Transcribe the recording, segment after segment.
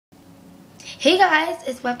Hey guys,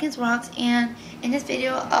 it's Webkinz Rocks, and in this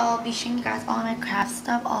video I'll be showing you guys all my craft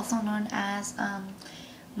stuff, also known as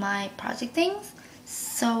my project things.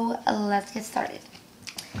 So let's get started.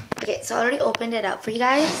 Okay, so I already opened it up for you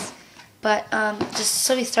guys, but just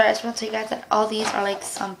so we start, I just want to tell you guys that all these are like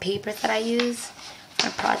some papers that I use for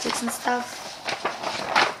my projects and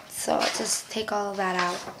stuff. So I'll just take all of that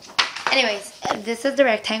out. Anyways, this is the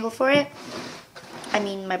rectangle for it. I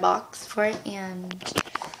mean my box for it, and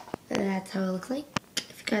that's how it looks like,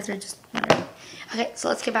 if you guys are just wondering. Okay, so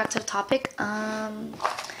let's get back to the topic. I'll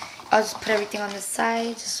just put everything on this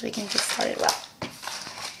side just so we can get started well.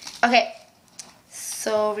 Okay,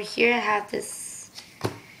 so over here I have this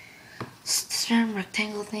round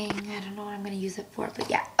rectangle thing. I don't know what I'm going to use it for, but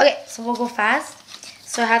yeah. Okay, so we'll go fast.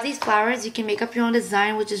 So I have these flowers. You can make up your own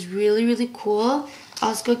design, which is really, really cool.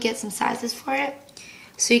 I'll just go get some sizes for it.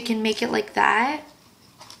 So you can make it like that.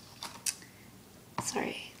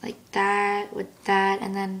 Sorry, like that with that,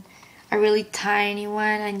 and then a really tiny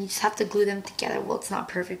one, and you just have to glue them together. Well, it's not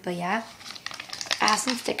perfect, but yeah. I have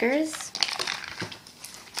some stickers.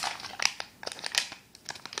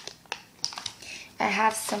 I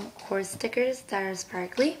have some core stickers that are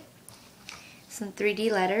sparkly. Some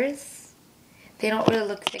 3D letters. They don't really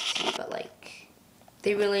look thick to me, but like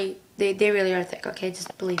they really are thick. Okay,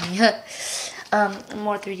 just believe me.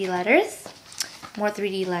 More 3D letters. More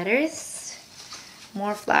 3D letters.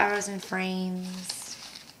 More flowers and frames.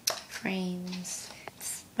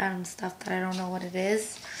 It's random stuff that I don't know what it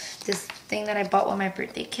is. This thing that I bought with my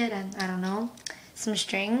birthday kit, and I don't know. Some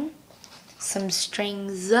string. Some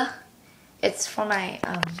strings. It's for my,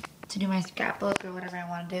 to do my scrapbook or whatever I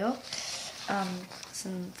want to do.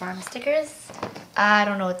 Some farm stickers. I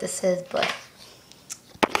don't know what this is, but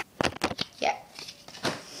yeah.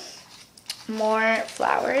 More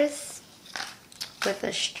flowers with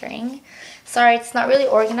a string. Sorry, it's not really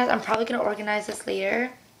organized. I'm probably going to organize this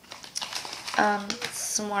later.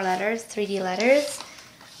 Some more letters, 3D letters.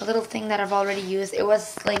 A little thing that I've already used. It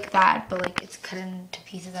was like that, but like it's cut into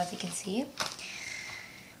pieces, as you can see.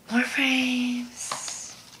 More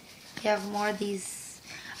frames. You have more of these.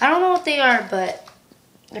 I don't know what they are, but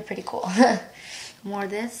they're pretty cool. More of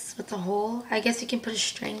this with a hole. I guess you can put a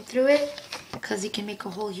string through it, because you can make a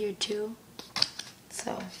hole here too.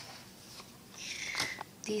 So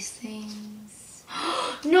these things.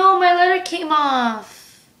 No, my letter came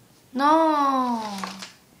off. No. Oh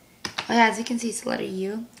yeah, as you can see, it's the letter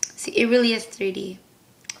U. See, it really is 3D.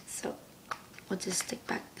 So we'll just stick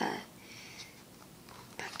back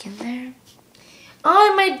in there. Oh,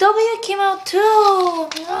 and my W came out too.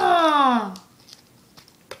 Oh.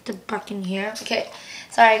 Put the back in here. Okay,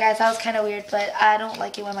 sorry guys, that was kind of weird, but I don't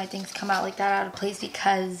like it when my things come out like that out of place,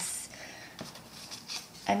 because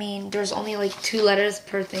I mean, there's only like 2 letters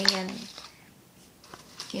per thing, and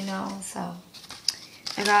you know, so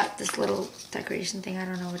I got this little decoration thing. I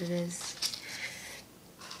don't know what it is,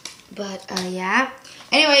 but yeah.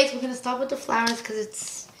 Anyways, we're gonna stop with the flowers because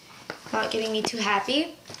it's not getting me too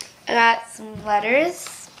happy. I got some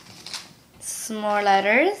letters, some more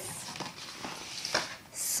letters,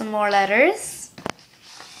 some more letters,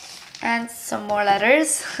 and some more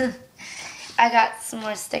letters. I got some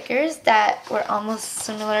more stickers that were almost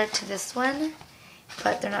similar to this one,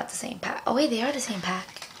 but they're not the same pack. Oh wait, they are the same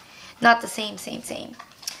pack. Not the same.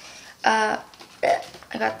 I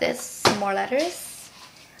got this, some more letters,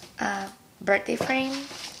 birthday frame,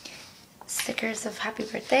 stickers of happy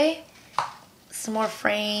birthday, some more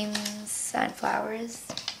frames and flowers,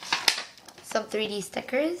 some 3D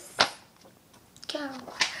stickers,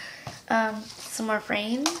 some more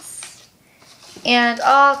frames, and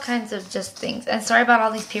all kinds of just things. And sorry about all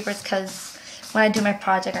these papers, because when I do my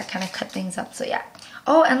project I kind of cut things up, so yeah.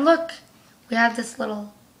 Oh, and look, we have this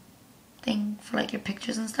little thing for like your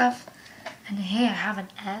pictures and stuff. And hey, I have an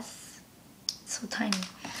S. It's so tiny.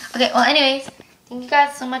 Okay, well anyways, thank you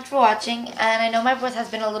guys so much for watching. And I know my voice has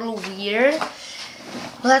been a little weird. Well,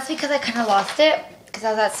 that's because I kind of lost it, because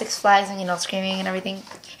I was at Six Flags and, you know, screaming and everything.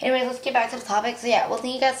 Anyways, let's get back to the topic. So yeah, well,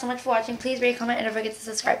 thank you guys so much for watching. Please rate, comment, and don't forget to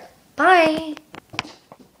subscribe. Bye!